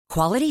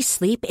Quality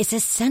sleep is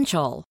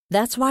essential.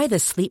 That's why the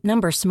Sleep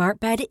Number Smart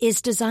Bed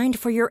is designed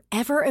for your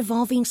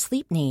ever-evolving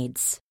sleep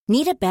needs.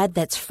 Need a bed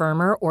that's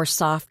firmer or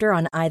softer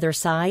on either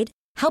side?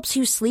 Helps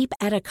you sleep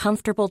at a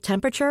comfortable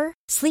temperature?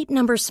 Sleep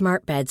Number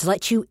Smart Beds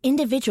let you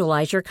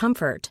individualize your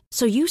comfort,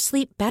 so you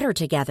sleep better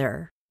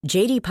together.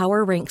 J.D.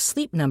 Power ranks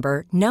Sleep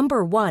Number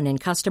number 1 in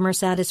customer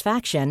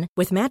satisfaction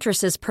with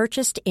mattresses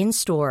purchased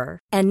in-store.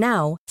 And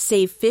now,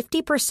 save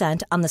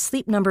 50% on the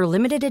Sleep Number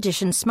Limited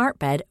Edition Smart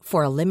Bed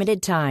for a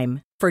limited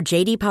time. For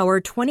J.D. Power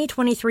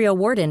 2023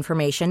 award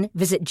information,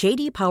 visit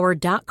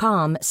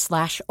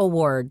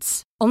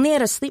jdpower.com/awards. Only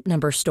at a Sleep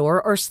Number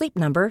store or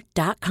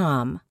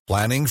sleepnumber.com.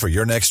 Planning for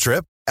your next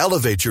trip?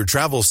 Elevate your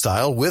travel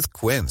style with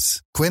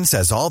Quince. Quince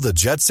has all the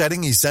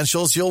jet-setting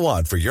essentials you'll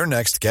want for your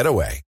next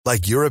getaway,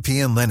 like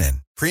European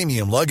linen,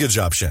 premium luggage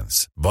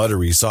options,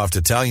 buttery soft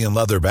Italian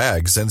leather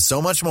bags, and so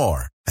much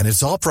more. And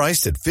it's all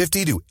priced at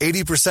 50 to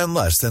 80%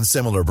 less than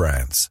similar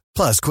brands.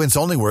 Plus, Quince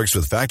only works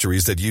with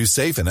factories that use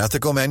safe and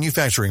ethical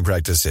manufacturing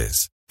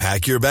practices.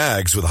 Pack your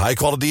bags with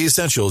high-quality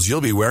essentials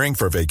you'll be wearing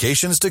for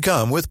vacations to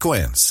come with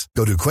Quince.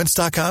 Go to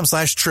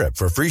quince.com/trip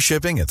for free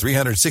shipping and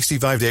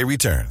 365-day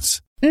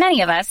returns.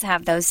 Many of us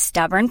have those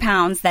stubborn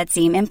pounds that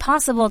seem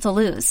impossible to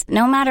lose,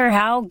 no matter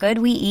how good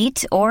we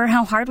eat or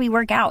how hard we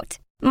work out.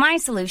 My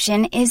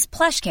solution is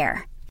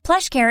PlushCare.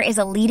 PlushCare is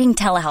a leading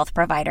telehealth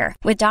provider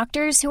with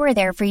doctors who are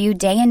there for you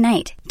day and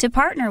night to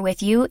partner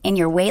with you in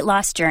your weight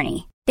loss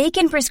journey. They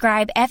can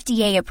prescribe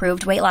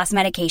FDA-approved weight loss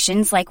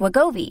medications like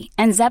Wegovy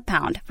and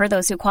Zepbound for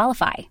those who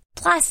qualify.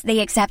 Plus, they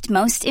accept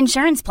most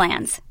insurance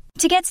plans.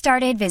 To get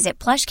started, visit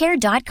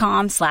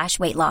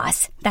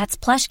plushcare.com/weightloss. That's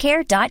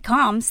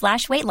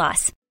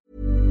plushcare.com/weightloss.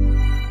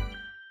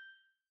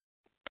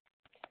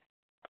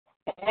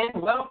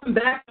 And welcome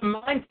back to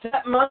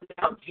Mindset Monday.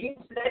 I'm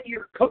Gene Stead,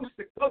 your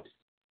coast-to-coast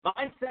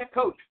mindset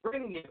coach,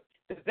 bringing you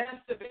the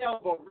best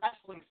available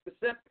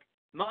wrestling-specific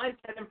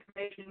mindset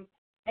information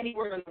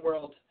anywhere in the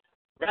world.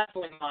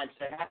 Wrestling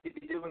mindset. Happy to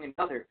be doing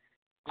another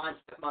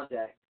Mindset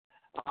Monday.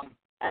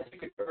 As you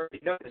could already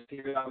notice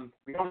here,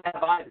 we don't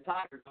have Eye of the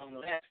Tiger going.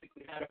 Last week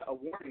we had a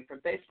warning from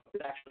Facebook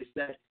that actually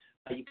said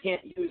you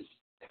can't use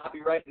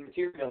copyrighted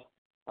material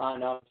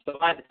on. So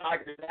Eye of the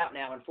Tiger is out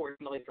now,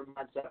 unfortunately, for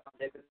Mindset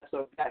Monday, but that's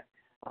okay.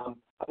 I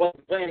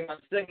wasn't planning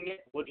on singing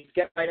it. We'll just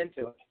get right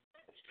into it.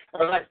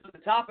 All right, so the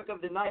topic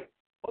of the night,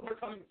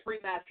 overcoming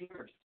pre-match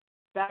nerves.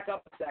 Back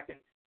up a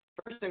second.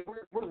 First thing,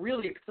 we're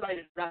really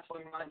excited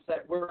wrestling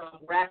mindset. We're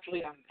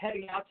actually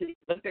heading out to the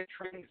Olympic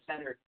Training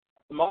Center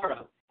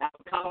tomorrow out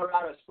in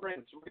Colorado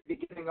Springs. We're going to be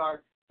giving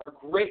our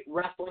great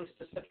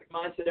wrestling-specific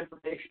mindset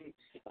information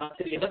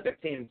to the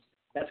Olympic teams.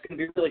 That's going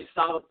to be a really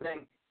solid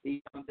thing.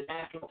 The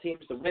national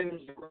teams, the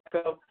women's, the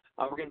Greco,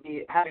 we're going to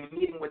be having a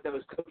meeting with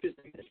those coaches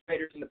and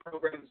administrators in the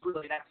program. It's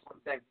really an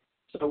excellent thing.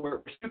 So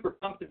we're super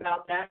pumped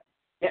about that,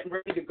 getting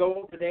ready to go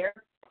over there.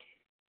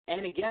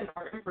 And again,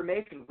 our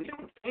information, we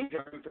don't change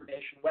our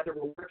information, whether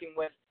we're working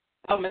with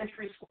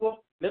elementary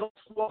school, middle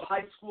school,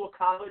 high school,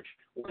 college,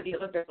 or the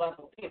Olympic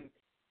level team.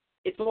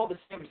 It's all the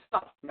same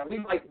stuff. Now, we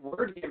might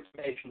word the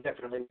information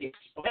differently, we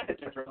explain it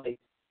differently,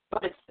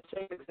 but it's the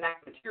same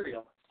exact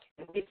material.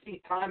 And we see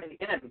time and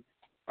again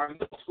our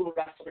middle school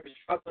wrestlers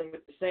struggling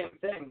with the same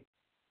thing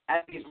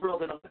as these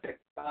World and Olympic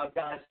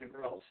guys and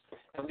girls.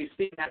 And we've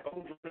seen that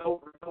over and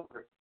over and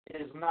over.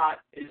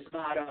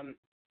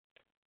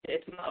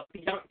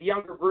 The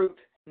younger group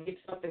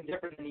needs something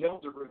different than the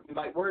older group. We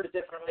might word it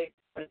differently,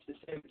 but it's the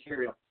same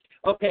material.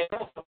 Okay,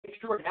 also make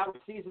sure now the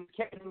season's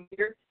kicking in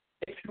here.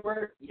 Make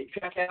sure you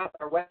check out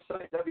our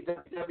website,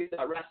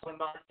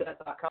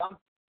 www.wrestlingmindset.com.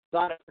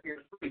 Sign up for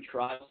your free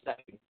trial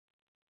session.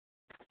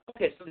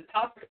 Okay, so the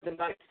topic of the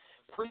night,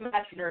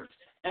 pre-match nerves.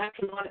 I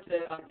actually wanted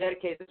to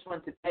dedicate this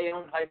one to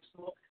Bayonne High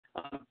School.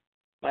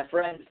 My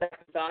friend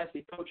Zach Mathias,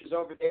 he coaches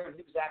over there, and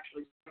he was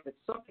actually saying that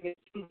something that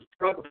he was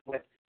struggling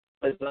with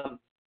was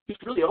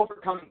just really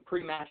overcoming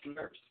pre-match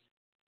nerves.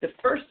 The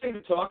first thing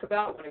to talk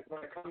about when it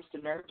comes to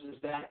nerves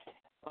is that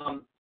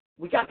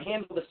we got to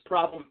handle this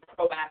problem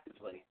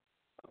proactively.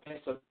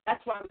 Okay, so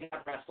that's why we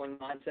have wrestling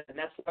mindset, and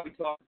that's why we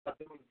talk about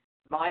doing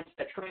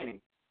mindset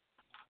training.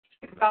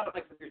 Think about it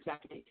like with your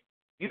technique.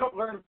 You don't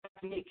learn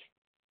technique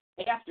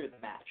after the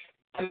match.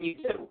 I mean, you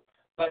do,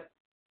 but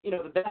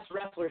the best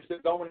wrestlers, they're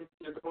going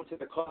to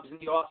the clubs in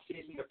the off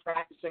season, they're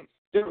practicing,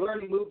 they're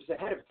learning moves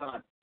ahead of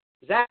time.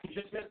 Zach, you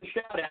just missed a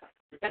shout out.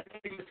 We're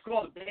getting the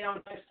school,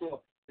 Bayonne High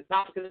School. The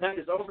topic of the night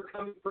is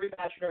overcoming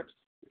pre-match nerves.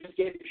 We just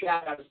gave you a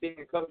shout out as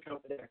being a coach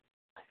over there.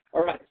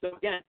 All right, so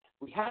again,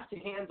 we have to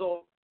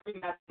handle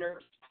pre-match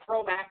nerves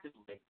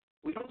proactively.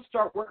 We don't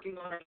start working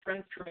on our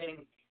strength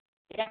training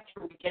after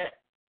we get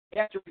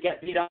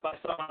beat up by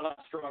someone a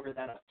lot stronger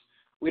than us.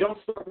 We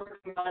don't start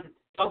working on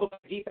double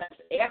leg defense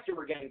after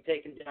we're getting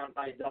taken down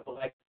by a double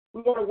leg.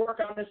 We want to work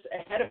on this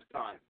ahead of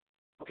time.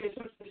 Okay,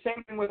 so it's the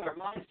same thing with our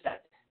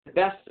mindset. The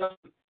best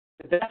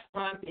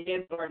time to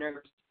handle our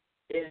nerves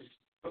is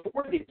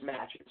before these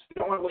matches. We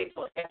don't want to wait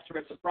until after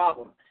it's a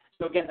problem.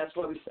 So again, that's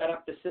why we set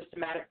up the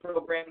systematic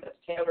program that's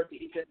tailored to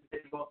each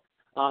individual.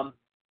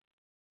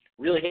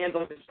 really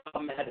handling this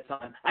problem ahead of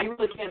time. I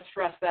really can't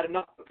stress that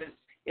enough because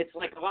it's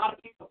like a lot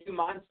of people do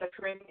mindset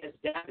training as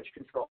damage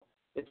control.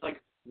 It's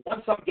like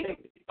once I'm getting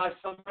beat by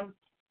someone,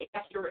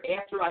 after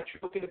I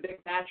choke in a big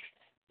match,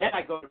 then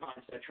I go to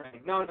mindset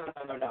training. No.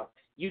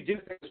 You do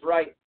things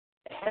right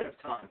ahead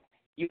of time.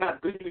 You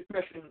have good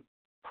nutrition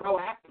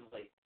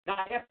proactively,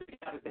 not after you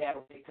have a bad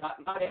weight cut,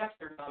 not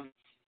after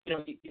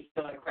you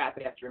feel like crap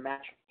after your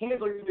match.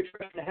 Handle your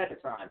nutrition ahead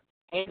of time.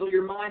 Handle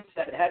your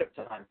mindset ahead of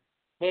time.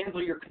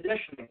 Handle your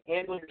conditioning.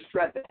 Handle your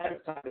strength ahead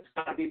of time. It's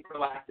got to be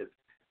proactive.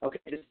 Okay,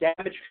 this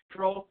damage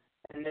control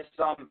and this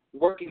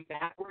working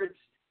backwards,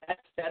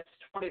 that's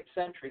 20th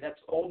century. That's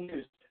old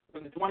news.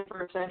 In the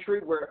 21st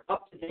century, we're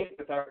up to date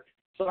with our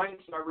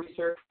science and our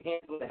research.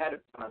 Handle it ahead of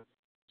time.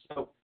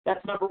 So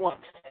that's number one.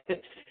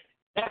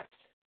 Next,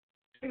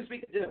 things we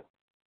can do.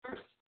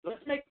 First, let's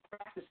make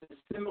practices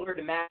similar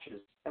to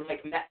matches, and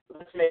let's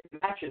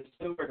make matches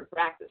similar to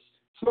practice.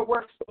 So it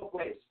works both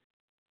ways.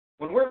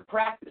 When we're in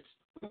practice,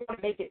 we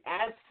want to make it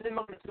as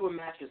similar to a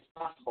match as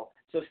possible.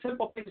 So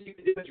simple things you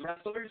can do as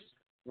wrestlers: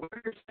 wear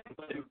your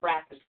singlet in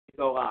practice when you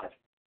go live.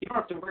 You don't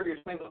have to wear your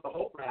singlet the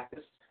whole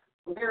practice.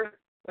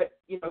 But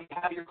you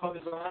have your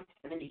clothes on,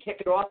 and then you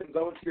kick it off and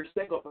go into your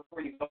singlet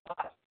before you go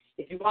live.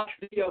 If you watch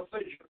video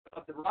footage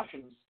of the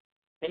Russians,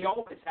 they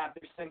always have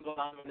their singlet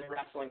on when they're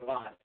wrestling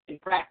live in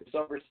practice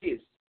overseas.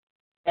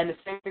 And the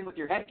same thing with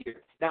your headgear.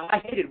 Now, I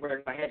hated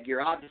wearing my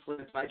headgear, obviously,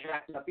 with my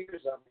jacked up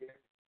ears over here.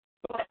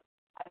 But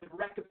I would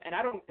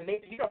recommend, and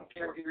maybe you don't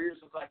care what your ears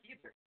look like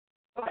either.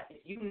 But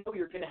if you know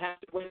you're going to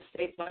have to win a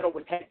state title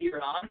with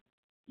headgear on,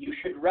 you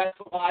should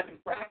wrestle live in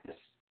practice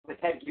with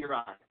headgear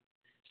on.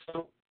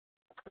 So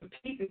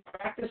compete in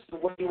practice the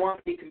way you want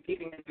to be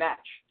competing in a match.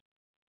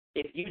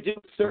 If you do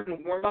a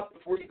certain warm-up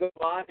before you go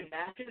live in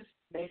matches,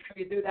 make sure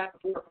you do that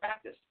before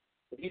practice.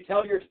 If you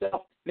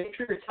make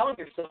sure you're telling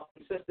yourself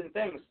consistent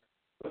things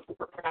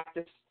before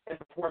practice and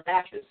before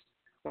matches.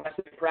 When I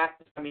say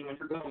practice, I mean when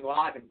you're going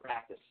live in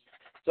practice.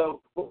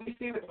 So what we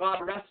see with a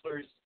lot of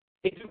wrestlers,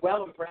 they do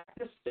well in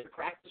practice. Their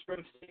practice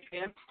room stay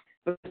champ,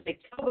 but they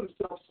tell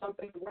themselves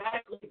something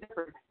radically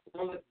different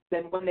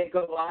than when they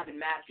go live in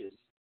matches.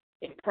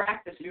 In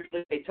practice,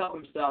 usually they tell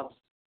themselves,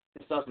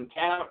 this doesn't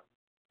count,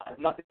 I have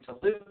nothing to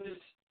lose,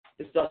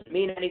 this doesn't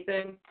mean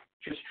anything,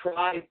 just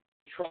try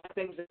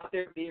things out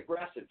there, be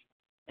aggressive.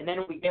 And then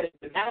when we get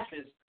into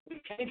matches,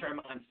 we change our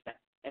mindset,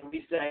 and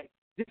we say,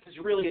 this is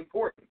really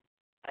important.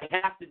 I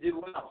have to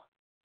do well.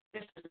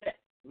 This is it.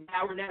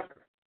 Now or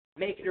never.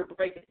 Make it or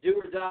break it.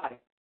 Do or die.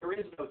 There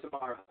is no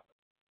tomorrow.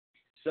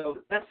 So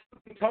that's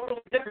something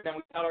totally different than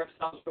we tell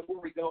ourselves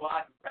before we go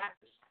live in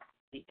practice.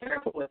 Be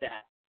careful with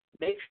that.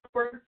 Make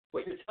sure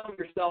what you're telling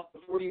yourself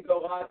before you go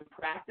live in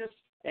practice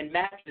and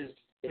matches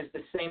is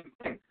the same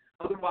thing.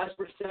 Otherwise,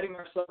 we're setting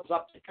ourselves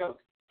up to choke.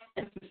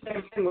 And it's the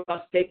same thing with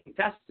us taking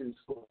tests in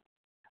school.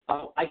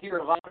 I hear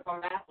a lot of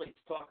our athletes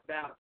talk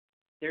about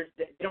they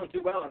don't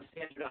do well on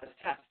standardized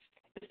tests.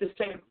 It's the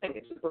same thing.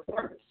 It's a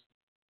performance.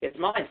 It's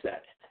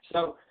mindset.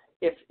 So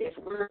if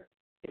we're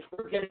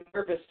getting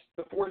nervous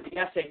before the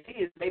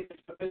SATs, maybe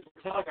it's because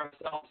we're telling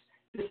ourselves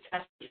this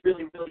test is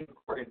really, really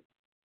important.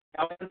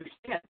 Now, I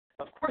understand,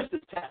 of course,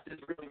 this test is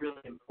really,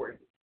 really important.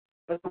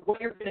 But the way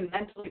you're going to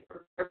mentally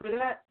prepare for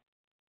that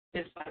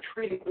is by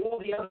treating all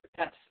the other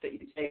tests that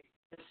you take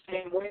the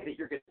same way that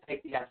you're going to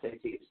take the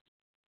SATs.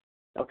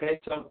 Okay,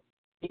 so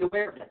be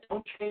aware of that.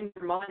 Don't change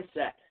your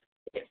mindset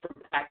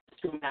from practice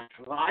to a match.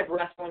 Live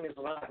wrestling is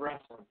live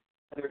wrestling.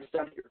 Whether it's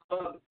done at your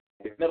club,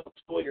 your middle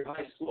school, your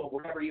high school,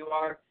 wherever you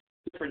are,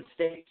 different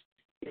states,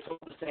 it's all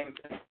the same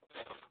thing.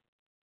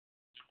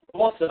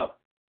 Also,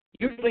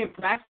 usually in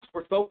practice,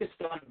 we're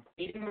focused on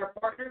beating our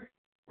partner,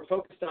 we're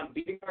focused on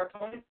beating our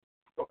opponent,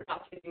 but we're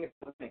not thinking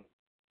about winning.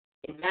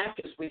 In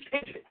matches, we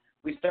change it.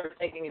 We start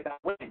thinking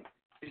about winning.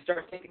 We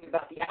start thinking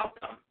about the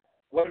outcome.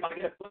 What am I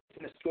going to put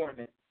in this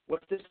tournament?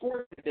 What's the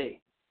score going to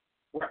be?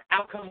 We're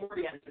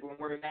outcome-oriented when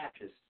we're in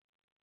matches.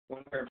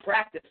 When we're in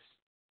practice,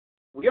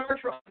 we are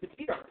trying to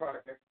beat our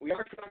partner. We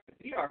are trying to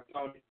beat our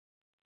opponent,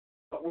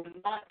 but we're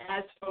not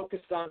as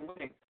focused on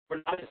winning.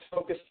 We're not as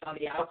focused on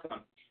the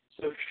outcome.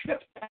 So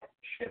shift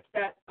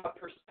that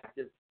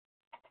perspective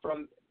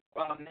from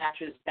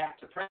matches back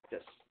to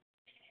practice.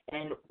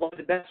 And one of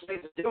the best ways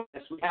of doing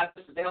this, we have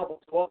this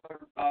available to all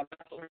our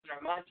wrestlers in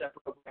our mindset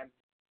program,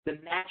 the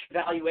match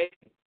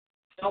evaluation,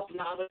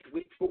 self-knowledge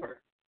week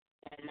 4.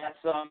 And that's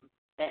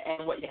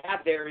and what you have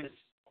there is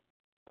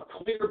a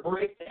clear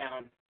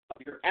breakdown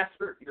of your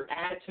effort, your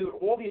attitude,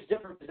 all these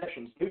different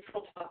positions,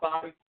 neutral, top,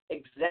 bottom,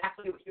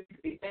 exactly what you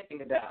should be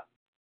thinking about.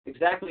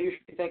 Exactly what you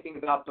should be thinking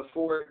about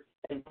before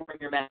and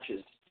during your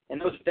matches. And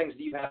those are things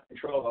that you have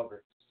control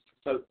over.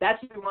 So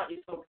that's what we want you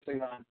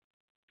focusing on.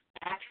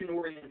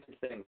 Action-oriented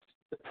things,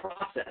 the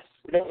process.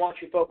 We don't want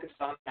you focused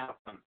on the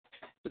outcome.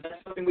 So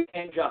that's something we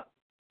change up.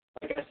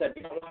 Like I said,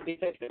 we don't want to be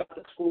thinking about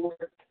the score,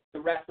 the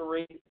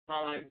referee,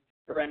 time,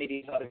 or any of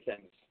these other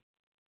things.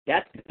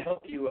 That's going to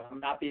help you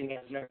not being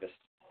as nervous.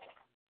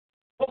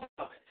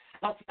 Also,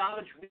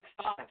 self-knowledge week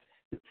 5,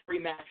 the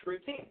pre-match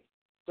routine.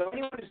 So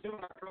anyone who's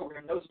doing our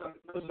program knows what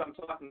I'm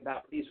talking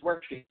about, these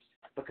worksheets,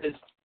 because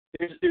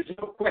there's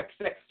no quick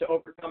fix to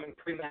overcoming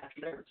pre-match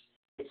nerves.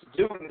 It's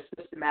doing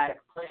the systematic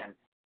plan.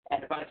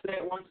 And if I say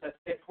it once, I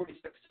say it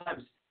 46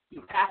 times.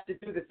 You have to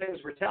do the things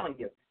we're telling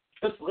you.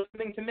 Just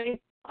listening to me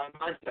on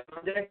Mindset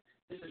Monday,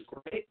 this is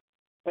great,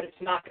 but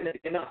it's not going to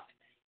be enough.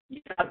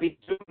 You got to be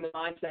doing the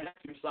mindset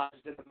exercises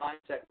in the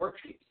mindset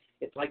worksheets.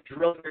 It's like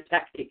drilling your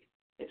technique.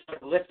 It's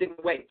like lifting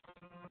the weight.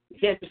 You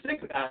can't just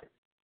think about it.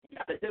 You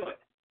got to do it.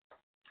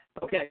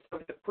 Okay, so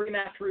the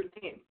pre-match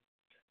routine.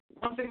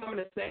 One thing I'm going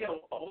to say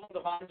along the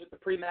lines with the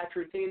pre-match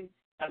routine,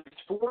 there's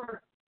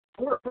four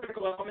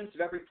critical elements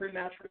of every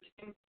pre-match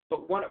routine,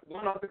 but one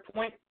other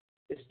point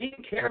is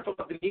being careful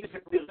of the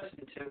music we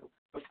listen to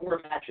before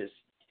matches.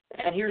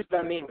 And here's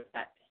what I mean with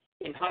that.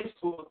 In high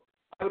school,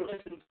 I would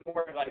listen to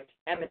more like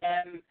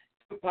Eminem,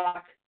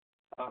 Tupac,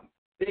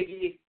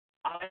 Biggie,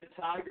 Eye of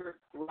the Tiger,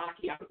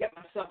 Rocky. I would get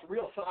myself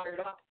real fired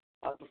up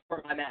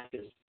before my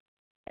matches.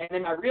 And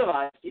then I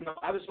realized,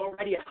 I was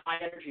already a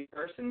high-energy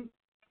person,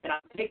 and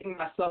I'm pushing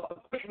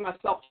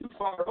myself too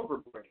far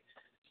overboard.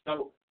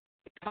 So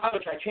in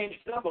college, I changed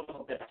it up a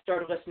little bit. I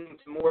started listening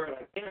to more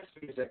like dance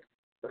music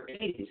or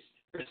 80s,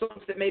 or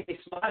songs that made me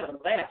smile and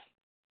laugh.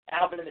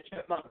 Alvin and the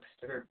Chipmunks,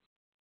 or,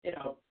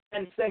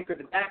 NSYNC or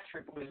the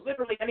Backstreet Boys,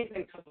 literally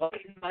anything to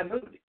lighten my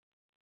mood.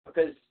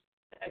 Because,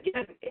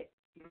 again,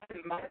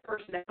 my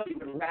personality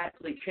would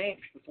radically change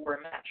before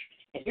a match.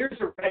 And here's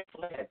a red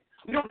flag.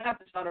 We don't have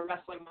this on a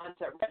wrestling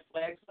mindset red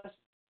flags list,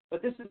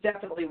 but this is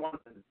definitely one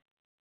of them.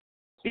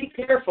 Be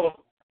careful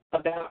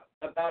about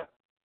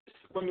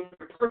when your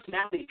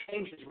personality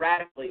changes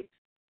radically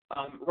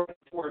right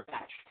before a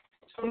match.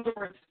 So in other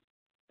words,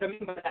 what I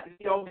mean by that,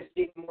 me always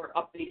being more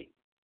upbeat,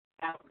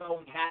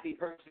 outgoing, happy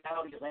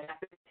personality,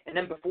 laughing, and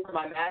then before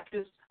my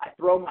matches, I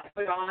throw my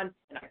hood on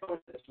and I go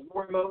into this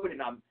war mode,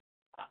 and I'm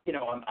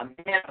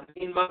mad, I'm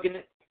mean mugging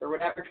it or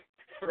whatever,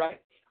 right?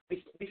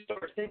 We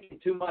start thinking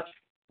too much.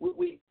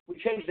 We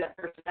change that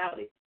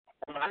personality.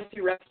 And when I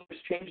see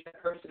wrestlers change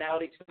that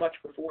personality too much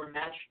before a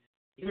match,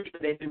 usually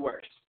they do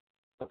worse.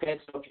 Okay,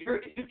 so if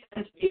you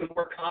tend to be a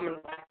more calm and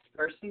relaxed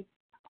person,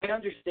 I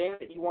understand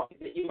that you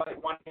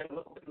might want to get a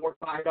little bit more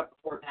fired up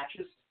before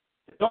matches,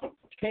 but don't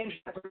change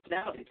that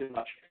personality too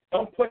much.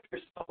 Don't put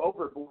yourself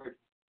overboard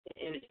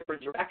in a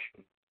different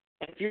direction.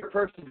 And if you're a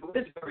person who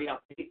is very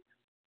upbeat,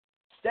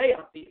 stay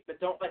upbeat, but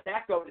don't let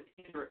that go to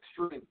either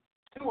extreme,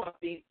 too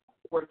upbeat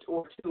or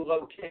too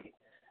low key.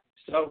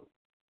 So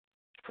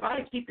try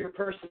to keep your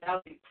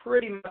personality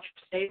pretty much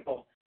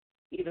stable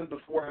even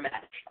before a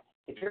match.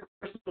 If you're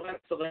a person who likes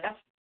to laugh,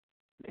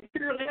 make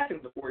sure you're laughing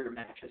before your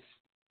matches.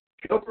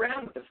 Joke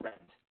around with a friend.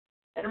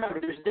 And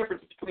remember, there's a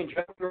difference between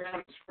joking around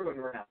and screwing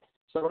around.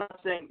 So we're not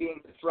saying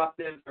being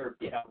disruptive or,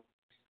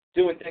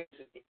 doing things,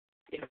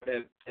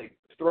 to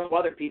throw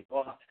other people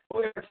off.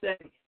 We're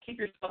saying keep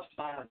yourself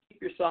smiling,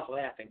 keep yourself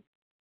laughing.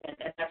 And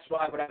that's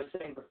why what I was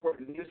saying before,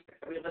 the music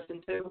that we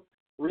listen to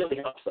really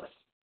helps us,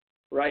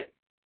 right?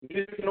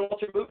 Music can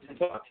alter moods and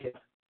talk to you.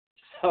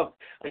 So,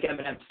 like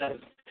Eminem says.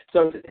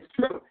 So it's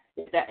true.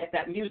 If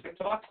that music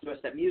talks to us,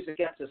 that music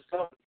gets us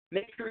going,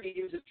 make sure you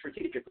use it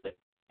strategically.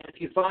 And if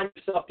you find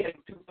yourself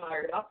getting too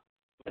fired up,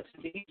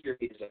 listen to easier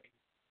music.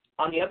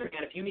 On the other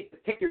hand, if you need to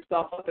pick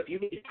yourself up, if you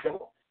need to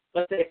chill,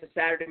 let's say it's a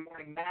Saturday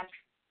morning match,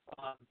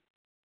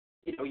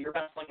 you're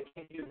wrestling a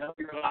team you're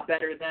a lot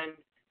better than,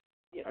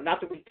 not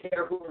that we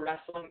care who we're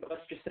wrestling, but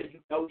let's just say you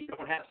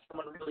don't have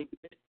someone really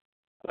good.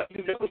 But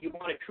you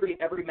want to treat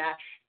every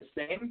match the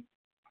same.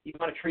 You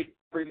want to treat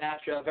every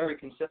match very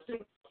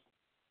consistent.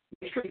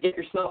 Make sure you get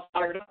yourself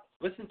fired up.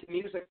 Listen to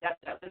music that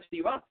lifts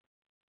you up.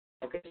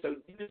 Okay, so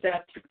use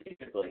that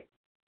strategically.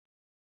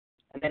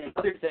 And then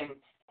another thing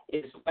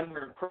is when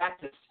we're in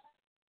practice,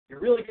 you're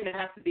really going to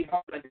have to be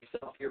hard on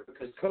yourself here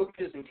because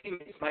coaches and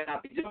teammates might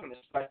not be doing this,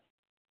 but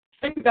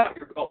think about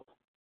your goal.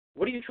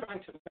 What are you trying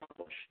to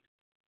accomplish?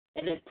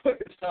 And then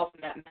put yourself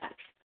in that match,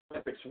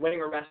 whether it's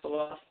winning a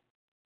wrestle-off,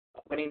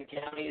 winning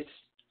the counties,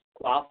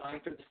 qualifying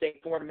for the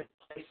state tournament,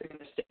 placing in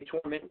the state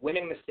tournament,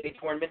 winning the state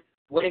tournament,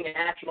 winning a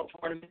national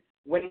tournament,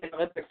 winning an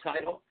Olympic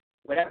title,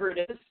 whatever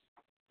it is,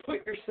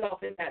 put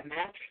yourself in that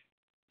match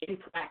in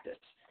practice.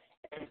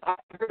 And I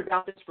heard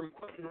about this from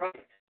Quentin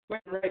Wright.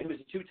 Quentin Wright, who was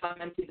a two-time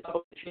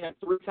NCAA champ,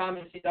 three-time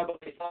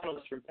NCAA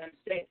finalist from Penn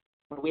State,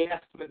 when we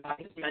asked him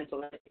about his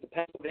mental at the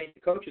Pennsylvania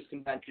Coaches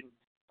Convention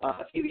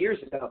a few years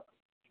ago.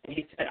 And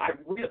he said,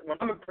 when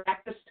I'm in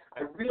practice,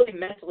 I really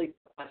mentally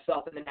put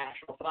myself in the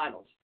national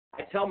finals.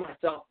 I tell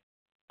myself,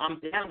 I'm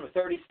down with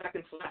 30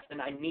 seconds left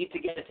and I need to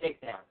get a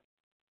takedown.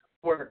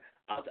 Or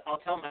I'll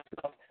tell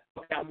myself,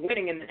 okay, I'm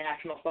winning in the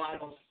national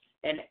finals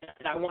and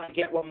I want to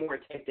get one more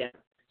takedown.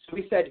 So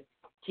he said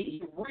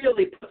he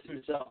really puts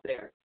himself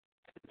there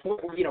to the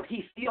point where,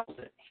 he feels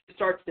it. He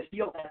starts to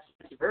feel that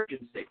sense of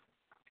urgency.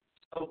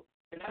 So,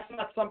 and that's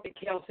not something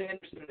Cael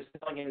Sanderson was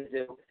telling him to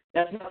do.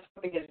 That's not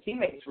something his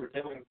teammates were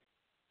doing.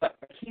 But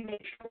he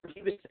made sure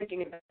he was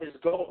thinking about his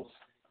goals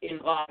in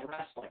live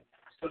wrestling.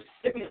 So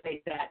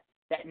simulate that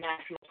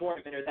national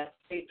tournament or that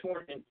state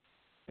tournament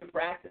in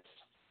practice.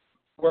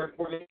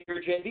 or maybe you're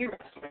a JV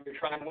wrestler and you're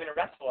trying to win a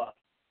wrestle-up.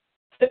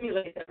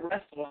 Simulate that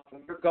wrestle-up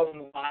when you're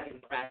going live in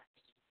practice.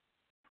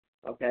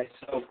 Okay,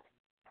 so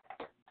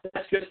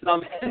that's just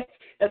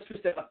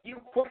a few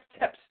quick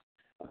tips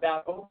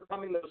about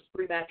overcoming those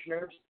pre-match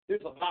nerves.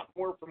 There's a lot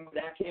more from where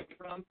that came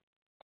from.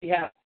 We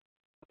have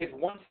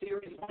one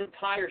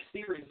entire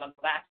series on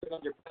relaxing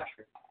under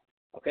pressure.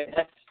 Okay,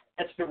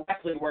 that's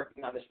directly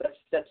working on this.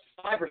 That's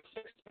 5 or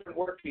 6 different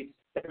worksheets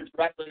that are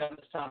directly on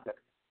this topic.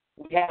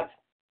 We have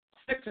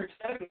 6 or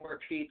 7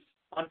 worksheets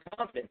on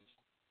confidence.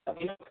 I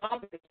mean,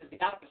 confidence is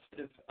the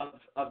opposite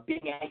of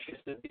being anxious,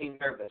 of being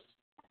nervous.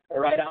 All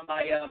right,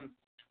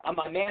 on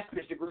my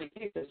master's degree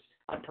thesis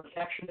on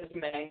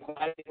perfectionism and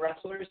anxiety in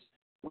wrestlers,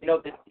 we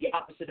know that the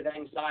opposite of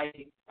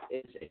anxiety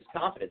is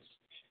confidence.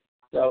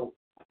 So,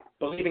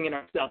 believing in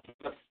ourselves.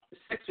 A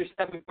 6 or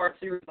 7 part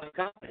series on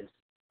confidence.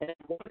 And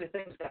one of the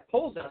things that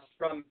pulls us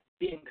from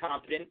being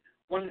confident,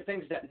 one of the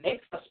things that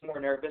makes us more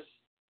nervous,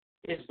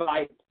 is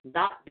by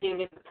not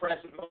being in the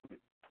present moment.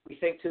 We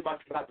think too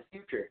much about the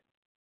future.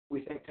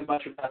 We think too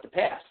much about the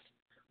past.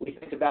 We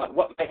think about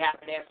what might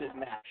happen after the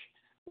match.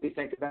 We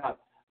think about,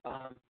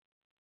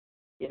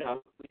 we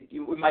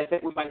might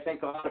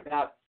think a lot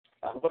about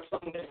what's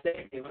someone going to say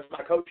to me? What's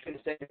my coach going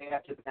to say to me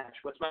after the match?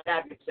 What's my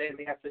dad going to say to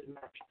me after the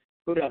match?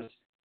 Who knows?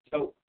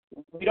 So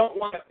we don't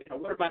want to,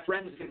 what are my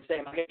friends going to say?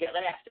 Am I going to get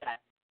laughed at?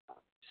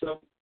 So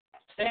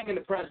staying in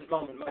the present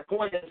moment. My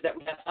point is that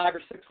we have 5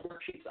 or 6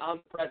 worksheets on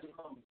the present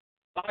moment.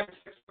 5 or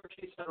 6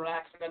 worksheets on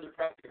relaxing under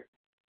pressure.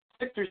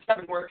 6 or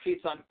 7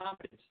 worksheets on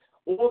confidence.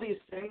 All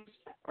these things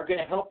are going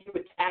to help you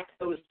attack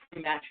those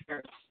pre-match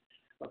nerves.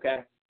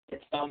 Okay?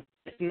 It's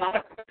not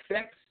a quick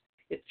fix.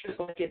 It's just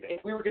like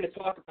if we were going to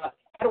talk about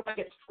how do I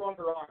get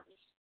stronger arms,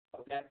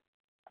 okay?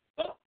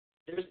 Well,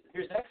 there's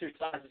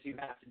exercises you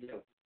have to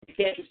do. You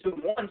can't just do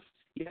them once.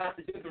 You have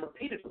to do them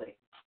repeatedly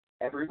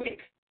every week.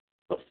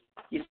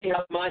 You see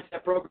how the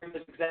mindset program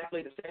is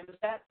exactly the same as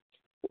that?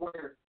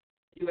 Or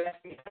you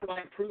ask me, how do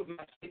I improve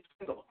my sleep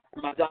single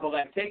or my double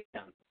leg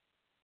takedown?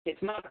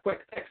 It's not a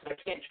quick fix. I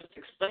can't just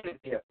explain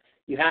it to you.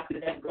 You have to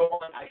then go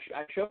on.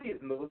 I show you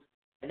the move,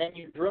 and then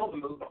you drill the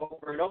move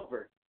over and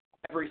over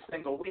every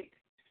single week.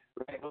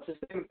 Right? Well, it's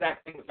the same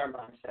exact thing with our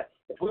mindset.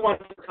 If we want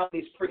to overcome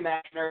these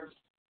pre-match nerves,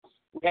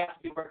 we have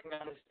to be working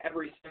on this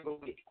every single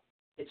week.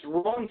 It's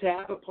wrong to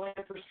have a plan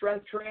for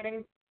strength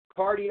training,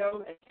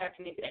 cardio, and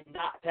technique, and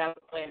not to have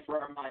a plan for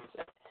our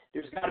mindset.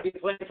 There's got to be a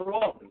plan for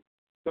all of them.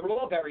 They're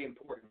all very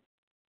important.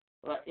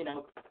 But,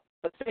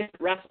 let's say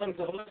wrestling's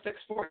a holistic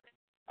sport.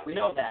 We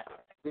know that.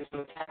 We have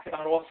to attack it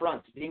on all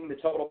fronts, being the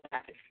total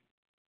package.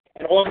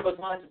 And all of those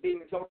lines of being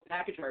the total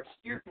package, our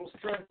spiritual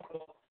strength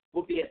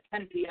will be at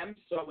 10 p.m.,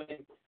 so in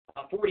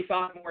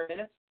 45 more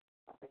minutes.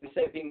 We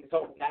say being the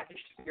total package,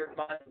 spirit,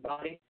 mind, and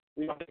body.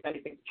 We don't give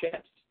anything to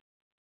chance.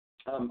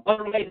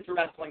 Unrelated to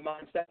wrestling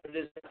mindset, but it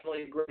is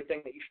definitely a great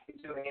thing that you should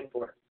be tuning in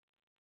for.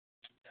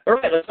 All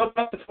right, let's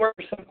open up the floor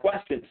for some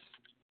questions.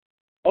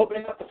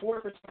 Opening up the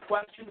floor for some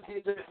questions.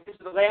 These are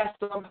the last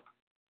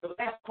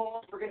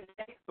calls we're going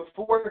to take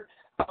before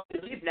we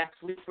leave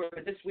next week for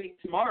this week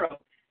tomorrow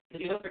to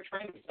the other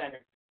training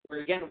center,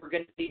 where again we're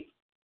going to be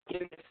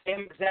giving the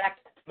same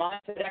exact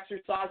mindset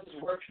exercises,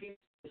 worksheets,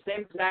 the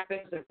same exact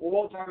things that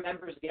all of our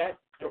members get,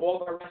 and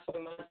all of our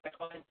wrestling mindset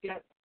clients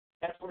get.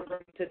 That's what we're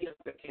bringing to the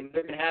Olympic team.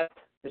 They're going to have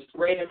this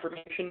great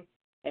information,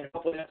 and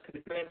hopefully that's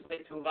going to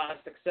translate to a lot of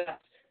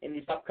success in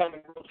these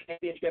upcoming World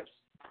Championships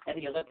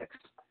and the Olympics.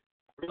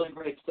 Really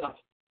great stuff.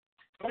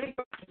 20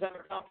 questions on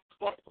our conference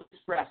call, please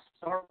press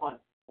star 1,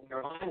 and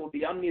your line will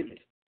be unmuted.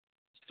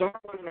 Star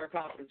 1 in our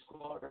conference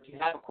call, or if you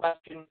have a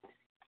question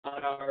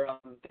on our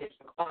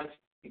Facebook Live,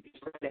 you can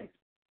just write in.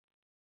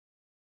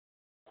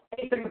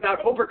 Anything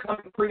about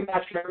overcoming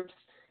pre-match nerves,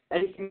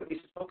 anything that we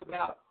spoke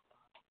about,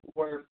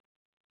 or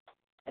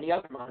any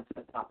other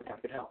mindset topic I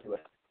could help you with?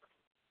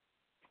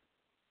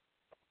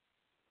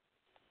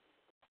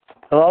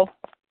 Hello?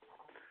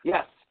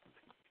 Yes.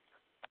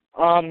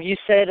 You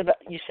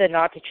said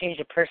not to change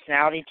the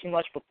personality too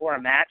much before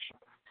a match,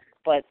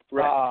 but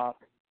right.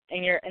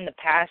 In the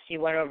past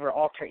you went over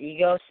alter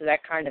ego, so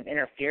that kind of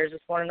interferes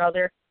with one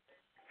another.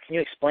 Can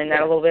you explain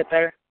that a little bit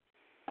better?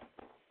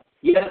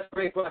 Yeah, that's a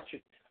great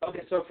question.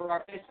 Okay, so for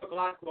our Facebook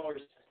Live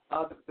callers,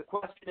 the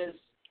question is,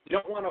 you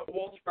don't want to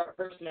alter our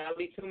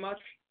personality too much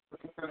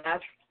before a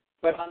match,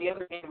 but on the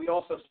other hand, we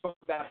also spoke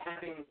about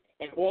having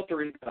an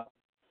alter ego.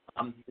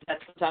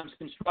 That's sometimes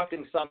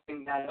constructing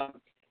something that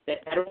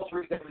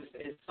alter ego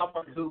is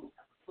someone who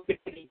can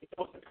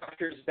handle the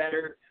pressures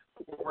better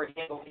or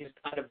handle these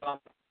kind of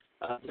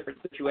different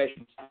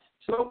situations.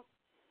 So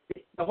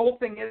the whole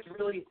thing is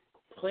really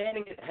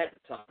planning it ahead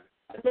of time.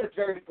 I think it's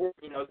very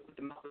important, with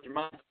your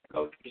mindset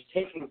coach, just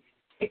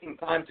taking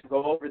time to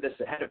go over this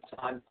ahead of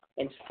time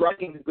and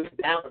striking a good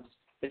balance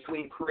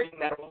between creating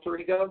that alter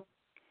ego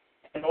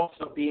and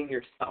also being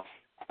yourself.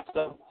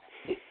 So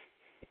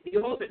the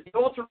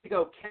alter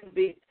ego can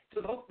be,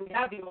 we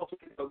have the alter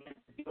ego can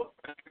deal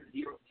with pressure,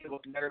 deal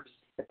with nerves.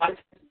 If I tend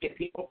to be a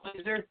people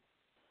pleaser,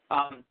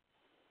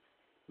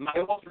 my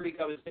alter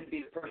ego is going to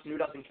be the person who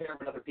doesn't care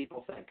what other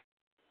people think.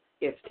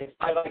 if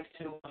I like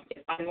to,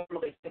 if I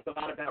normally think a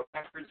lot about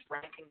records,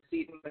 ranking,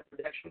 seeding, and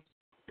predictions,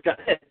 which I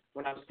did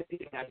when I was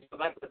competing, I still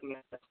like looking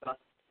at that stuff.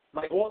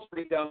 My alter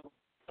ego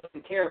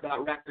doesn't care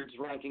about records,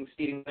 rankings,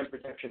 seeding, and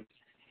predictions.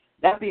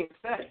 That being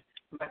said,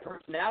 my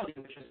personality,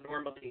 which is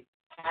normally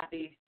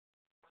happy,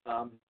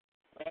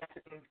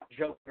 laughing,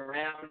 joking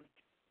around,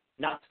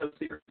 not so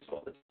serious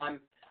all the time,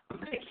 I'm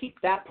going to keep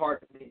that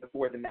part of me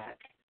before the match.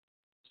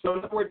 So in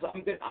other words,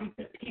 I'm going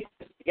to piece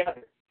this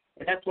together.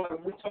 And that's why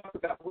when we talk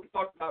about with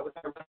our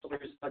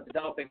wrestlers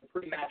developing a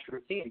pre-match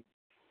routine,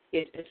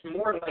 it's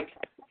more like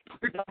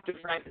you're Dr.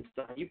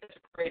 Frankenstein. You get to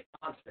create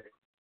a monster.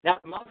 Now,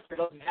 the monster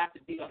doesn't have to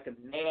be like a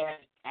mad,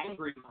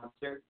 angry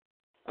monster.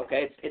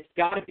 Okay, it's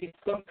got to be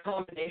some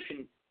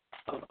combination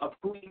of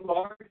who you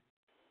are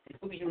and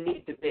who you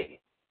need to be,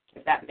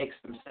 if that makes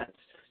some sense.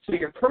 So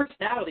your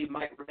personality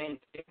might remain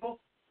stable,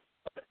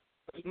 but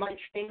you might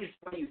change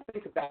when you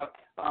think about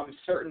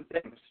certain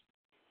things.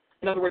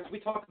 In other words, we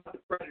talk about the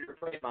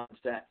predator-prey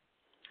mindset.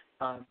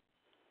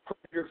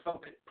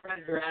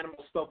 Predator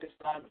animals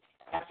focused on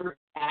effort,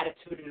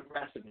 attitude, and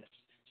aggressiveness.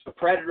 So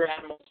predator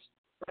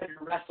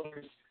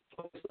wrestlers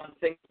focus on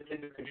things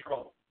within their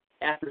control: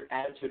 effort,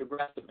 attitude,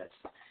 aggressiveness.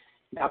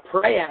 Now,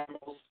 prey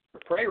animals, or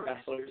prey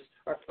wrestlers,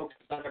 are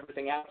focused on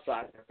everything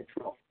outside their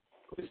control.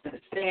 Who's in the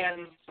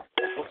stands?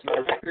 What's my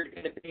record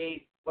going to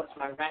be? What's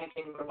my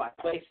ranking? What do I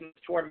place in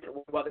the tournament?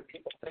 What do other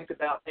people think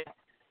about me?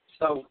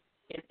 So,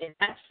 in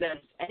that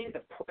sense, any of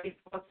the prey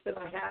thoughts that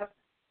I have,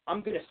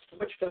 I'm going to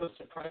switch those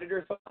to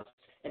predator thoughts,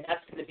 and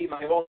that's going to be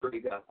my alter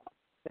ego.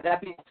 And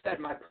that being said,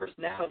 my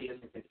personality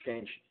isn't going to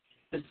change.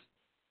 Does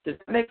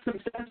that make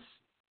some sense?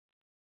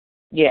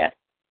 Yeah.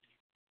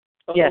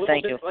 Yeah,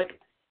 thank you.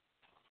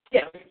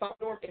 Yeah, if I'm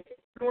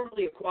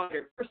normally a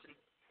quiet person,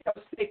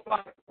 stay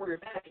quiet before your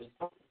matches.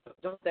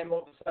 Don't then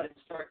all of a sudden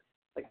start,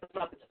 that's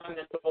not the time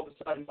that all of a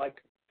sudden,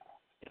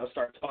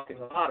 start talking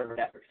a lot or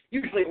whatever.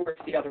 Usually it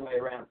works the other way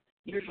around.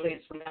 Usually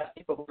it's when you have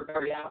people who are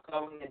very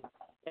outgoing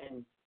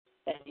and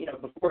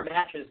before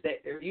matches,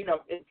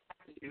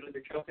 usually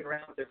they're joking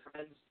around with their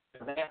friends,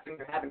 they're laughing,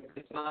 they're having a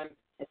good time,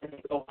 and then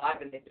they go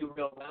live and they do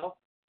real well.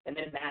 And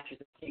then matches,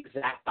 it's the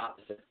exact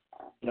opposite.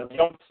 They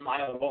don't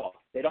smile at all.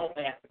 They don't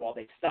laugh at all.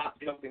 They stop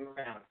joking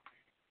around.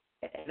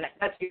 And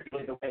that's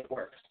usually the way it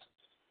works.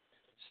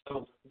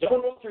 So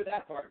don't alter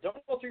that part. Don't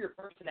alter your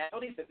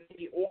personality, but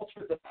maybe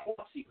alter the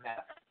thoughts you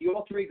have. The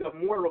alter ego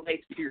more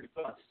relates to your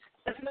thoughts.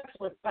 That's an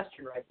excellent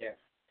question right there,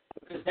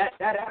 because that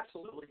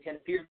absolutely can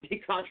appear to be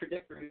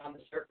contradictory on the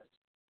surface.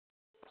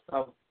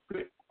 So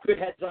good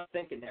heads up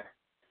thinking there.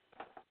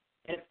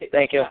 And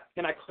thank you.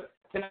 Can I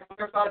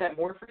clarify that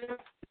more for you? Can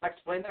I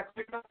explain that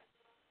quick enough?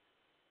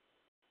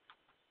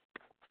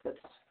 That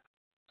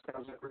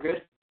sounds like we're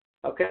good.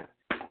 Okay.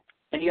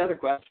 Any other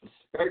questions?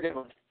 Very good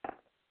one.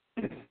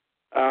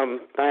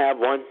 I have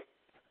one.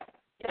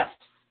 Yes.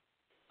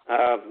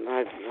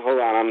 Hold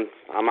on.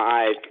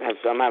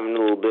 I'm having a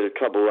little bit of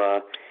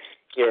trouble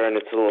here, and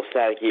it's a little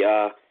staticky.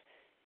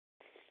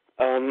 I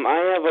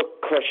have a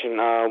question.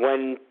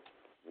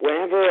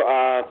 Whenever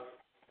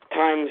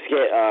times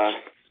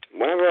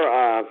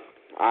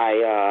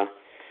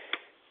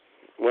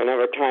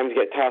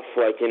get tough,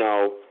 I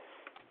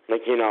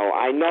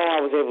know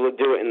I was able to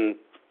do it, and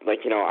I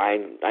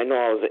know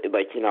I was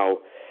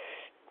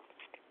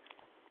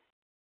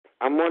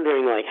I'm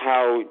wondering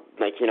how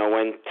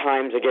when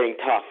times are getting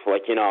tough,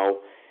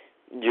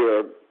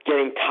 you're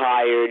getting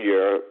tired,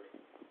 you're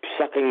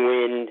sucking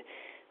wind,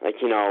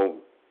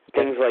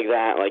 things like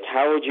that.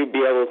 How would you be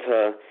able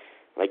to,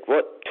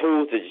 what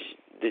tools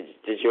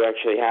did you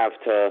actually have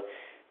to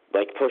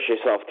push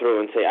yourself through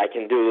and say, I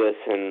can do this,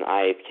 and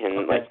I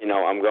can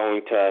I'm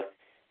going to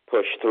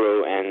push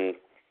through, and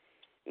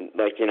you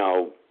didn't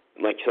all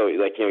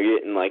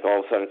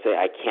of a sudden say,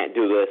 I can't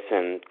do this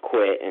and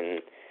quit,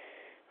 and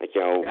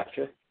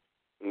Gotcha.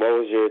 What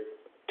was your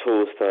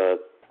tools to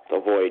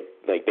avoid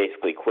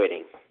basically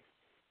quitting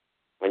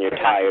when you're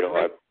tired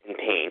or in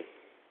pain?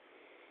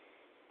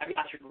 I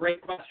got you.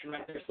 Great question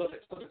right there. So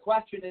the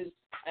question is,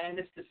 and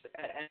this is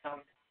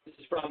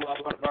from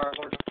one of our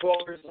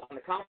callers on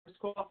the conference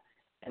call,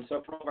 and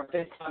so from our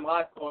FaceTime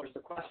Live callers, the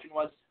question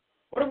was,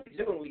 what do we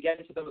do when we get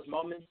into those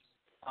moments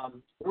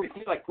where we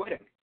feel like quitting?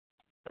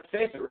 Let's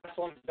face it,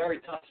 wrestling is a very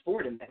tough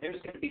sport, and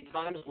there's going to be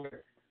times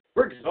where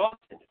we're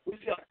exhausted. We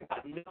feel like we've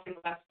got nothing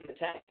left in the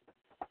tank,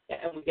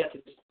 and we get to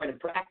this point in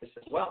practice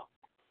as well.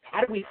 How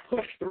do we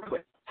push through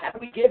it? How do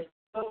we give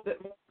a little bit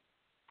more?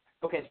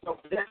 Okay, so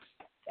for this,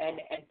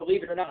 and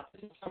believe it or not,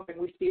 this is something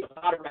we see a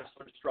lot of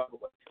wrestlers struggle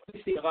with.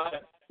 We see a lot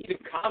of even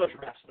college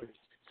wrestlers.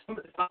 Some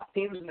of the top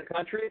teams in the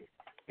country,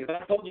 if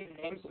I told you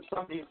the names of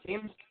some of these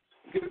teams,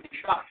 you would be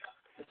shocked.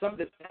 But some of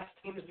the best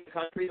teams in the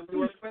country that we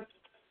work with,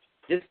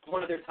 this is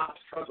one of their top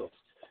struggles.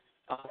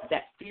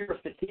 That fear of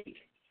fatigue.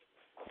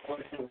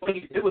 What do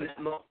you do in that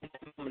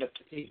moment of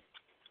fatigue?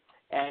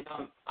 And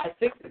I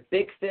think the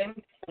big thing,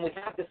 and we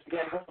have this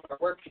again in one of our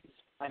worksheets,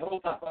 I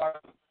hold up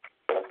our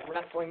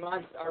wrestling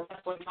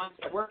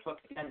mindset workbook,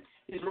 and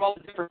these are all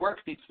the different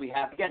worksheets we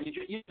have. Again,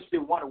 you just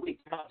do one a week.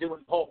 You're not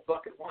doing the whole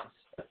book at once.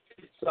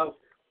 So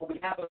what we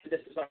have up to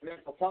this is our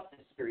mental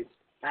toughness series.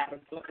 I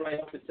haven't looked right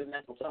up into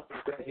mental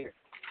toughness right here.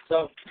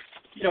 So,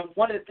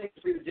 one of the things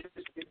we would do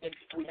is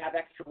we have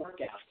extra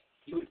workouts.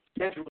 You would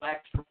schedule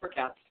extra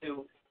workouts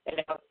too. And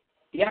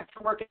the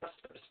extra workouts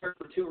serve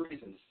for two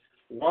reasons.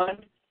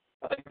 One,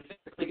 you're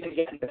physically going to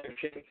get in better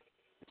shape.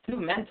 Two,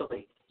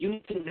 mentally, you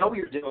need to know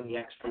you're doing the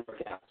extra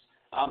workouts.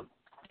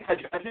 I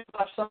just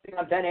watched something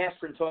on Ben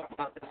Askren talk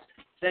about this,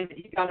 saying that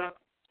he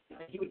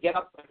would get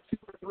up like 2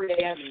 or 3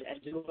 a.m.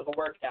 and do a little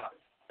workout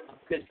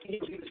because he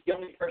was the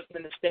only person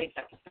in the state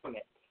that was doing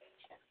it,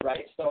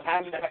 right? So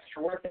having that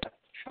extra workout,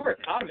 sure,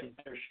 it got him in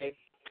better shape,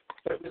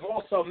 but it was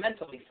also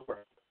mentally for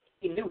him.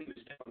 He knew he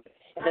was doing it.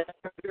 And then I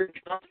heard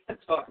John Smith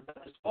talk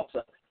about this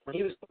also. When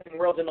he was winning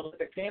world and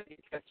Olympic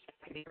championships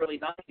in the early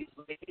 90s,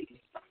 late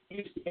 80s, he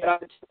used to get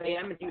up at 2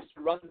 a.m. and he used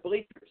to run the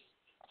bleachers.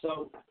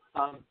 So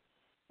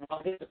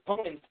while his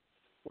opponents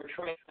were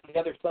training on the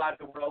other side of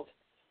the world,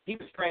 he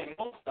was training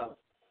also.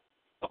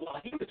 But while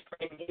he was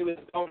training, his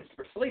opponents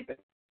were sleeping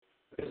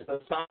because of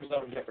those time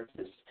zone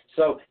differences.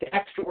 So the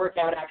extra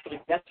workout actually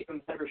gets you in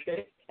better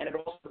shape, and it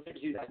also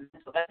gives you that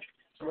mental edge.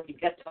 So when you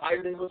get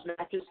tired in those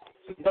matches,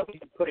 you know you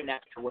can put in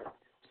extra work.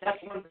 So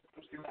that's one of the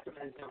things we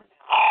recommend doing.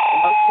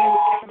 Another thing we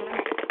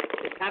recommend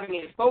is having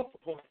a focal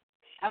point.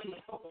 Having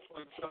a focal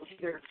point, so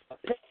either a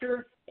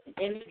picture, an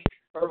image,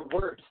 or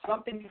words,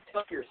 something you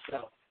tell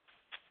yourself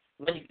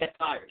when you get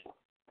tired.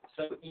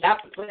 So you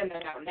have to plan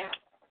that out now.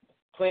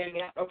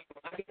 Planning out, okay,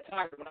 when I get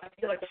tired, when I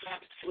feel like I'm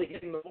absolutely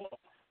hitting the wall,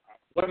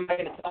 what am I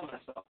going to tell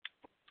myself?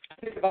 I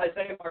think of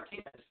Isaiah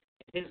Martinez.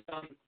 He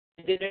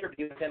did an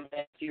interview with him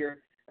last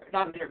year.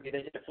 Not an interview,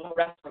 they did a full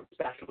wrestling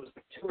special. It was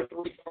a 2 or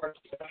 3 part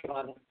special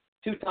on him.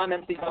 2-time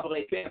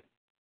NCAA champ.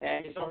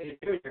 And he's only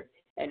a junior.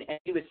 And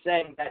he was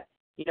saying that,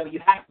 you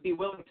have to be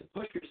willing to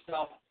push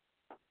yourself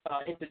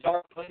into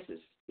dark places.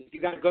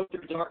 You got to go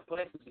through dark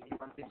places if you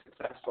want to be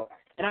successful.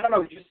 And I don't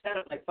know, he just said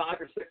it like 5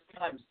 or 6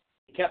 times.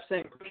 He kept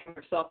saying pushing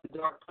yourself to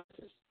dark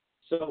places.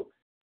 So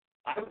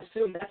I would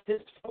assume that's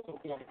his focal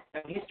point.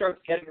 And when he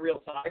starts getting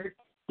real tired,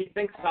 he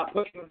thinks about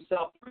pushing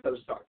himself through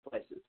those dark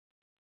places,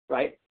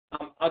 right?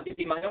 I'll give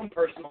you my own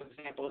personal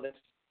example of this.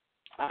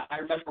 I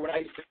remember when I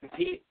used to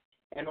compete,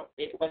 and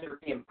whether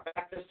it be in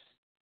practice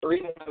or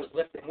even when I was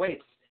lifting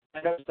weights,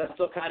 I noticed I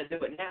still kind of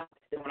do it now.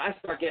 And when I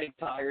start getting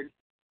tired,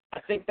 I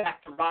think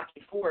back to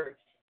Rocky IV,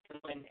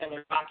 and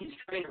when Rocky's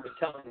trainer was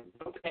telling him,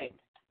 no pain,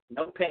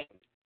 no pain.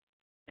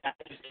 And I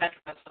just catch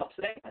myself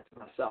saying that to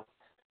myself.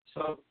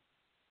 So,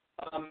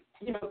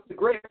 the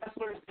great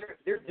wrestlers,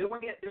 they're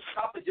doing it. They're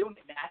probably doing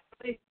it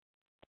naturally.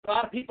 A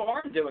lot of people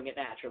aren't doing it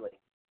naturally,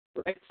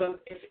 right? So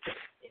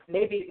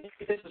maybe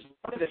this is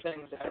one of the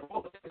things, out of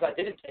all the things I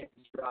didn't take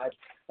in stride,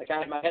 like I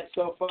had my head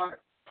so far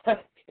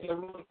in the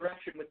wrong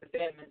direction with the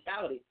fan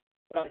mentality,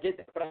 but I did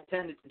that. But I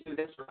intended to do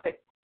this right.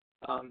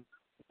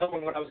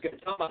 Knowing what I was going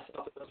to tell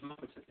myself at those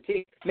moments of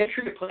fatigue, make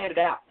sure you plan it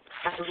out,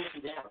 have it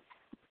written down.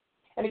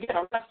 And again,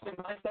 a wrestling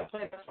mindset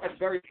plan, that's why it's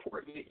very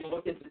important you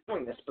look into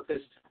doing this,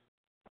 because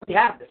you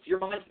have this. Your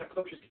mindset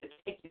coach is going to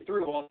take you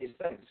through all these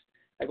things.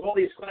 Like all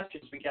these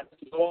questions we get,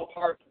 this is all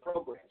part of the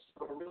program,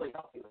 so we'll really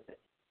help you with it.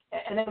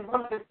 And then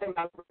one other thing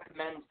I would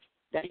recommend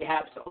that you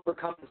have to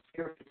overcome the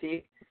fear of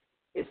fatigue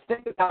is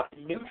think about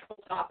neutral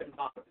top and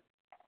bottom.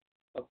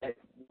 Okay,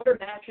 what are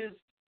matches?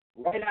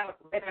 Write out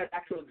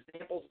actual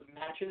examples of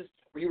matches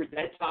where you were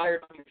dead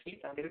tired on your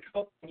feet on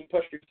neutral and you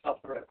pushed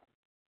yourself through.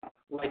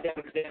 Write down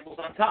examples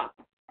on top.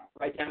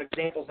 Write down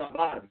examples on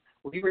bottom.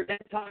 Where you were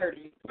dead tired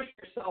and you pushed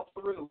yourself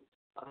through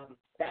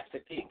that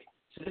fatigue.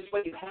 So this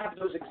way you have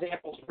those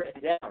examples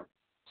written down.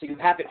 So you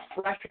have it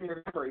fresh in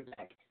your memory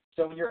bank.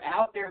 So when you're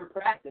out there in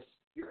practice,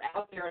 you're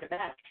out there in a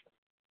match,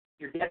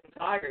 you're getting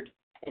tired,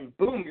 and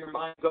boom, your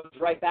mind goes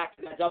right back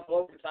to that double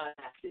overtime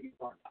match that you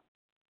won.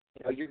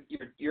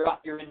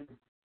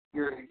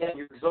 You're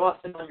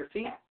exhausted on your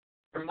feet.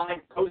 Your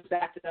mind goes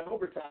back to that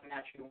overtime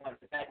match you won,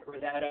 that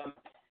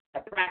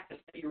practice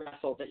that you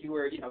wrestled, that you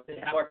were,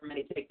 did however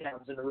many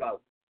takedowns in a row,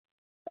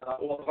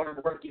 all the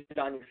hard work you did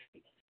on your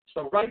feet.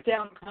 So write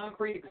down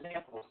concrete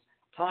examples,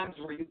 times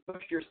where you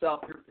pushed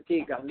yourself through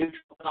fatigue on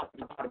neutral, top,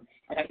 and bottom.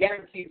 And I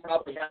guarantee you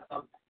probably have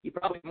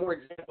more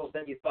examples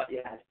than you thought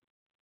you had.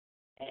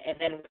 And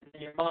then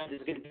your mind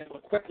is going to be able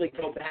to quickly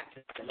go back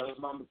to those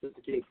moments of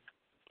fatigue.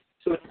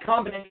 So it's a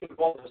combination of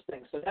all those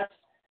things. So that's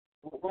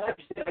what I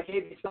just did. I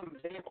gave you some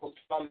examples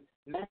from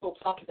Mental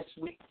Toughness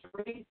Week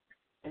 3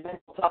 and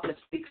Mental Toughness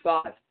Week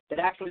 5 that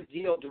actually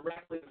deal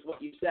directly with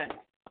what you said,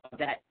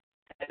 that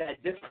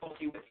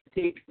difficulty with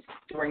fatigue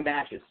during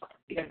matches.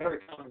 Again, very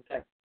common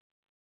thing.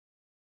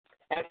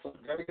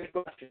 Excellent. Very good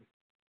question.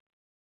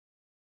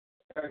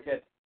 Very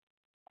good.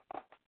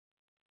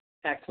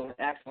 Excellent.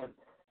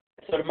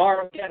 So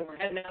tomorrow, again, we're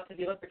heading out to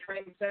the Olympic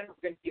Training Center.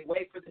 We're going to be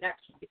away for the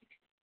next week.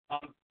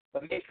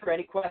 But make sure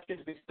any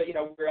questions, we're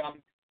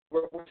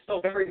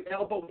still very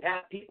available. We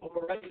have people who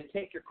are ready to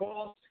take your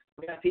calls.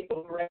 We have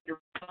people who are ready to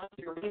respond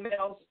to your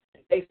emails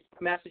and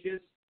Facebook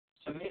messages.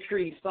 So make sure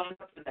you sign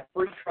up for that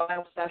free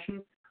trial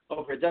session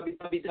over at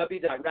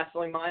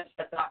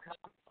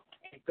www.wrestlingmindset.com.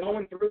 And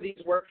going through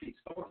these worksheets,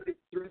 going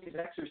through these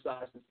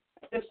exercises,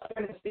 this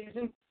point in the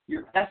season,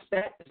 your best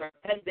bet is our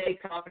 10-day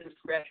confidence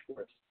crash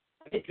course.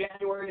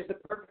 Mid-January is the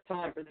perfect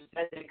time for this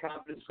 10-day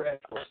confidence crash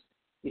course.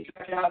 You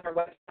check it out on our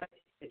website.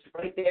 It's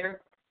right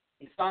there.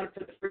 You sign up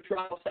for the free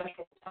trial session.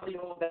 We'll tell you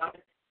all about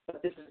it.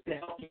 But this is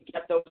going to help you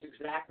get those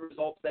exact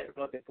results that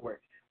you're looking for.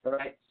 All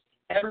right?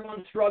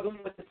 Everyone's struggling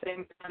with the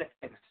same kind of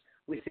things.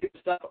 We see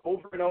this stuff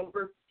over and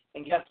over.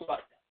 And guess what?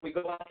 We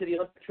go out to the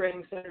Olympic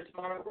Training Center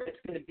tomorrow where it's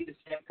going to be the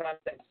same kind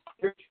of things.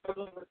 You're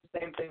struggling with the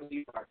same things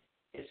you are.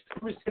 It's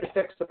who's going to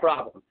fix the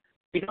problem.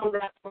 We know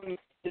wrestling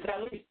is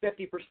at least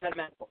 50%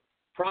 mental,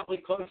 probably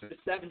closer to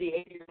 70,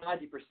 80, or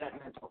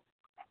 90% mental.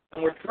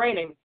 And we're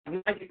training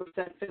 90%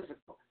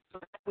 physical. So how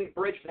do we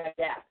bridge that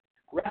gap?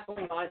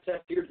 Wrestling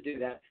Mindset's here to do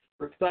that.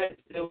 We're excited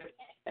to do it,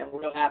 and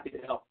we're real happy to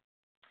help.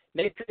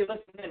 Make sure you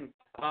listen in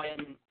about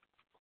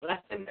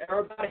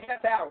a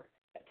half hour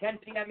at 10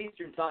 p.m.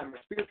 Eastern Time, our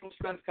Spiritual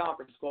Strength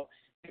Conference Call.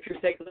 Make sure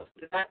you take a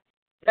listen to that.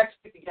 Next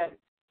week again,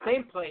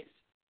 same place,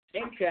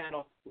 same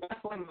channel,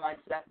 Wrestling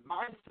Mindset,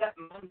 Mindset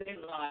Monday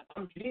Live.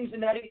 I'm Gene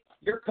Zanetti,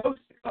 your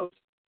coast-to-coast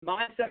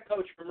mindset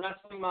coach from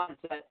Wrestling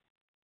Mindset,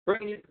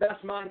 bringing you the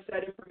best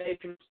mindset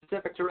information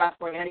specific to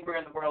wrestling anywhere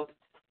in the world.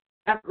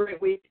 Have a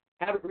great week.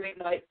 Have a great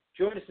night.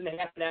 Join us in a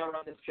half an hour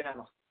on this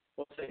channel.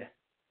 We'll see you.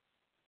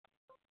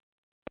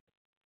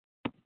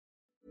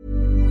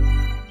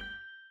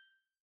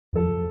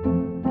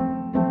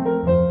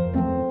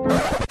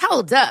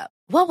 Hold up.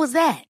 What was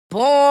that?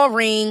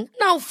 Boring.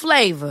 No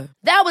flavor.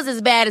 That was as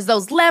bad as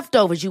those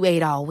leftovers you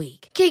ate all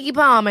week. Keke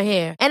Palmer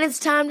here, and it's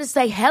time to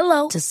say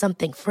hello to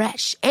something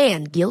fresh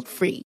and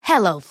guilt-free.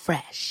 Hello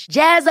Fresh.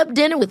 Jazz up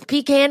dinner with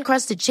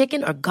pecan-crusted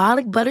chicken or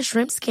garlic butter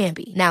shrimp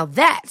scampi. Now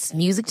that's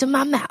music to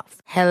my mouth.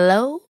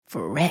 Hello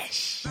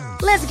Fresh.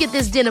 Let's get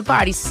this dinner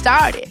party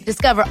started.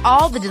 Discover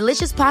all the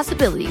delicious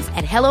possibilities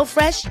at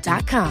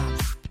HelloFresh.com.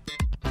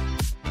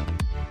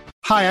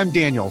 Hi, I'm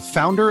Daniel,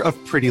 founder of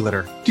Pretty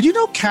Litter. Did you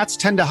know cats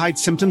tend to hide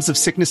symptoms of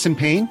sickness and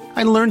pain?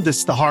 I learned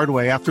this the hard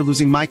way after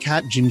losing my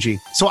cat, Gingy.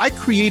 So I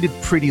created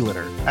Pretty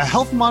Litter, a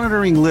health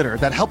monitoring litter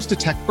that helps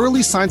detect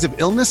early signs of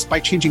illness by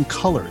changing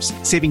colors,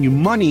 saving you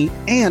money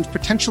and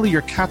potentially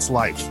your cat's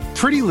life.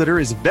 Pretty Litter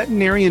is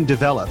veterinarian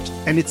developed,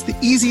 and it's the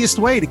easiest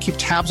way to keep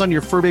tabs on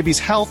your fur baby's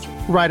health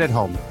right at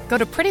home. Go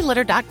to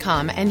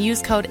prettylitter.com and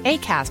use code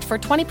ACAST for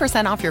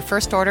 20% off your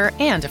first order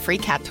and a free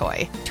cat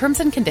toy. Terms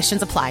and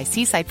conditions apply.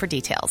 See site for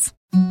details.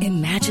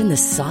 Imagine the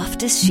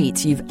softest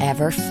sheets you've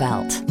ever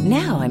felt.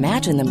 Now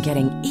imagine them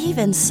getting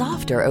even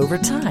softer over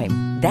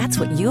time. That's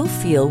what you'll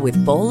feel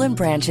with Boll &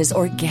 Branch's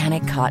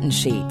organic cotton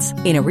sheets.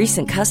 In a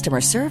recent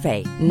customer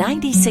survey,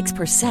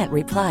 96%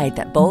 replied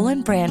that Boll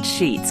 & Branch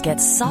sheets get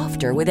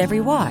softer with every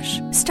wash.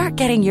 Start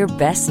getting your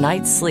best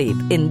night's sleep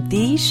in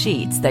these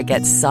sheets that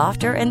get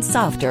softer and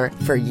softer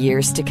for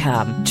years to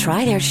come.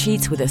 Try their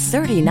sheets with a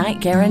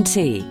 30-night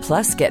guarantee.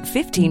 Plus, get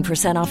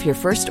 15% off your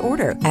first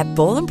order at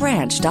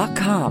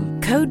bollandbranch.com.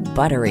 Code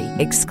BUTTERY.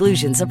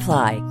 Exclusions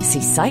apply.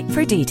 See site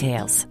for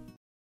details.